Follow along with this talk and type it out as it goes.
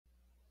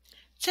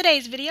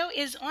Today's video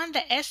is on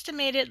the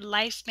estimated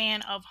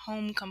lifespan of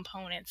home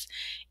components.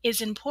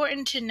 It's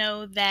important to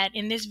know that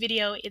in this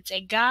video, it's a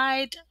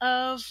guide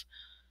of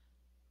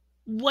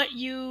what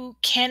you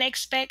can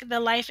expect the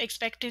life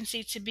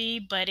expectancy to be,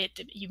 but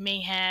you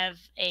may have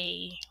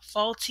a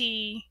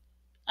faulty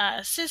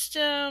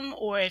system,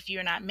 or if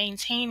you're not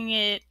maintaining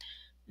it,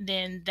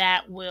 then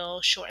that will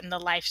shorten the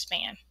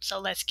lifespan. So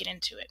let's get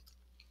into it.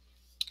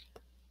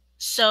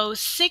 So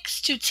 6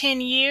 to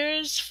 10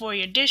 years for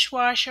your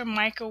dishwasher,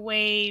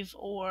 microwave,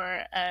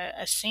 or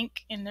a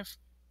sink in the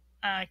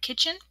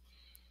kitchen.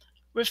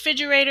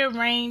 Refrigerator,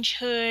 range,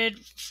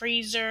 hood,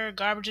 freezer,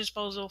 garbage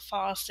disposal,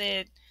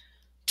 faucet,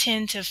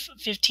 10 to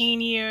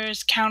 15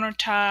 years.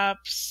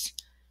 Countertops,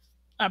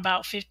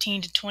 about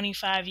 15 to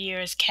 25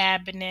 years.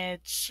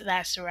 Cabinets,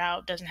 that's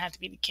throughout, doesn't have to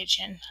be the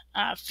kitchen,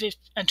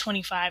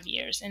 25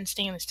 years. And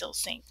stainless steel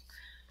sink.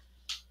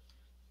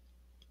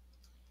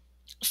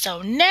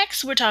 So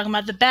next, we're talking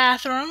about the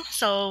bathroom.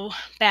 So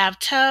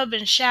bathtub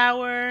and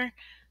shower,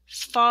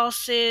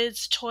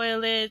 faucets,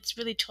 toilets.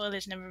 Really,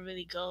 toilets never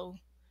really go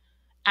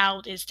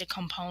out. Is the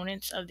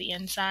components of the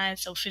inside.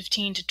 So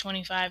 15 to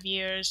 25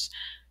 years.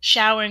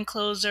 Shower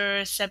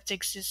enclosure,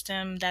 septic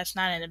system. That's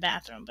not in the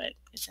bathroom, but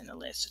it's in the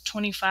list. So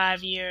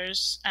 25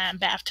 years.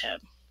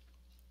 Bathtub.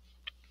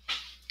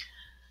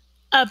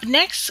 Up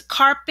next,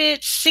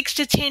 carpet, 6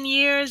 to 10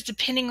 years,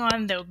 depending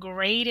on the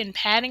grade and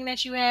padding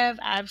that you have.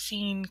 I've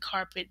seen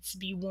carpets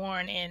be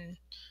worn in,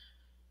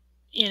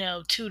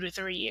 2 to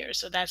 3 years,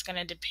 so that's going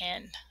to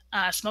depend.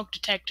 Smoke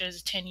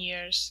detectors, 10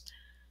 years.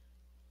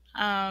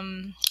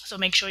 So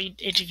make sure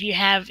if you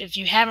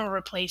haven't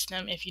replaced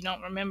them, if you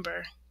don't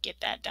remember,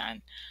 get that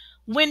done.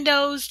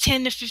 Windows,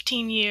 10 to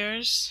 15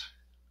 years.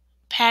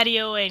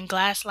 Patio and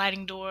glass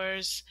sliding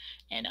doors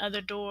and other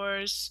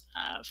doors,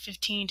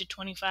 15 to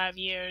 25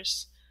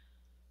 years.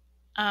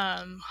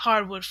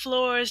 Hardwood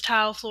floors,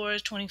 tile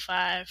floors,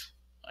 25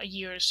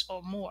 years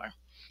or more,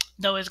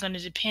 though it's going to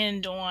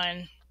depend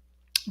on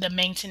the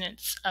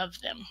maintenance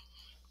of them.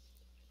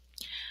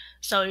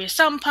 So your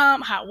sump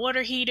pump, hot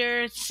water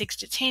heater, 6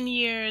 to 10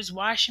 years.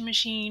 Washing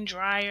machine,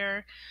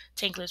 dryer,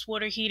 tankless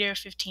water heater,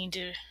 10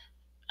 to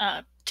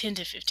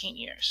 15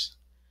 years.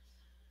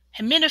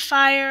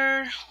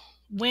 Humidifier,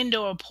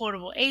 window or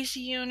portable AC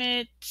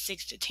unit,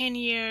 6 to 10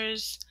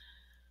 years.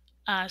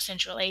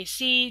 Central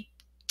AC,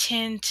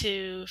 10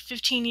 to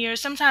 15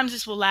 years. Sometimes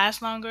this will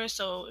last longer,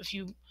 so if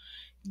you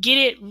get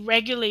it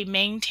regularly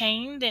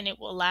maintained, then it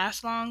will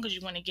last long because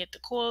you want to get the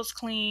coils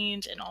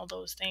cleaned and all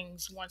those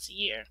things once a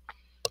year.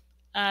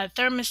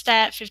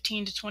 Thermostat,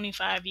 15 to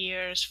 25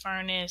 years.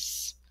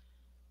 Furnace,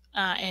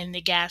 and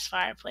the gas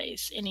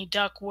fireplace. Any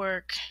duct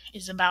work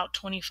is about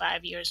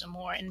 25 years or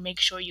more, and make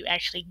sure you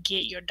actually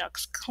get your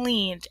ducts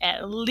cleaned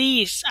at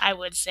least, I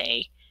would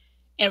say,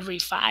 every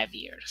 5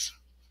 years.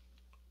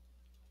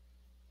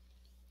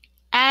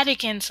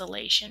 Attic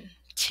insulation,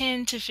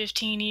 10 to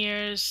 15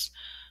 years.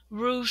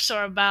 Roofs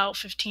are about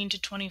 15 to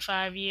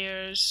 25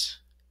 years.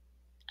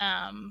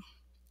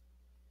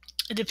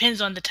 It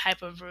depends on the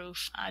type of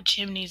roof.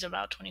 Chimneys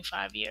about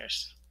 25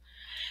 years.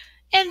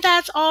 And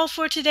that's all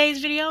for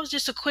today's video.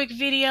 Just a quick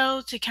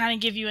video to kind of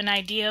give you an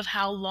idea of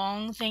how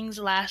long things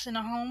last in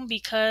a home,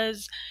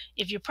 because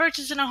if you're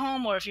purchasing a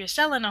home or if you're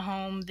selling a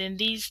home, then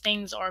these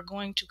things are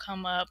going to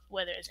come up,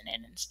 whether it's in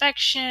an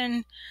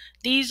inspection.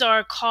 These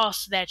are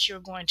costs that you're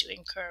going to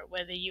incur,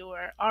 whether you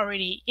are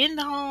already in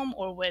the home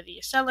or whether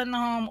you're selling the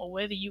home or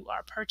whether you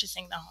are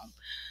purchasing the home.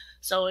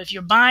 So if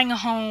you're buying a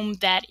home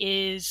that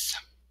is,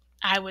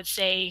 I would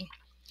say,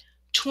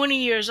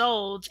 20 years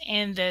old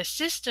and the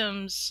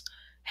systems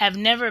have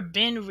never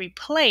been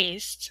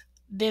replaced,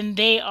 then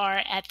they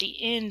are at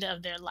the end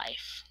of their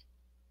life,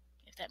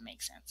 if that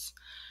makes sense.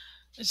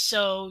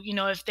 So,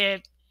 if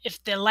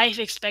the life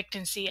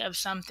expectancy of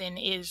something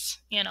is,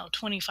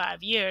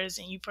 25 years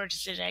and you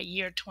purchase it at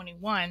year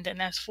 21, then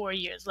that's 4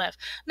 years left.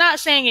 Not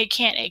saying it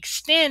can't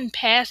extend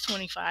past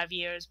 25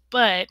 years,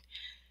 but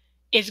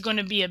it's going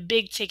to be a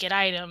big ticket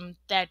item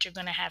that you're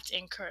going to have to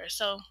incur.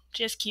 So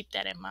just keep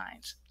that in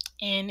mind.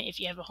 And if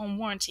you have a home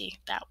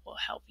warranty, that will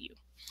help you.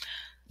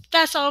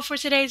 That's all for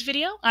today's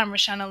video. I'm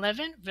Rashana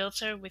Levin,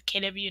 Realtor with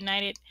KW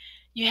United.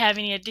 You have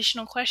any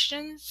additional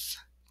questions?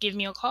 Give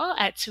me a call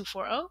at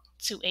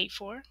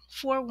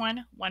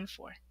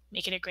 240-284-4114.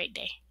 Make it a great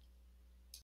day.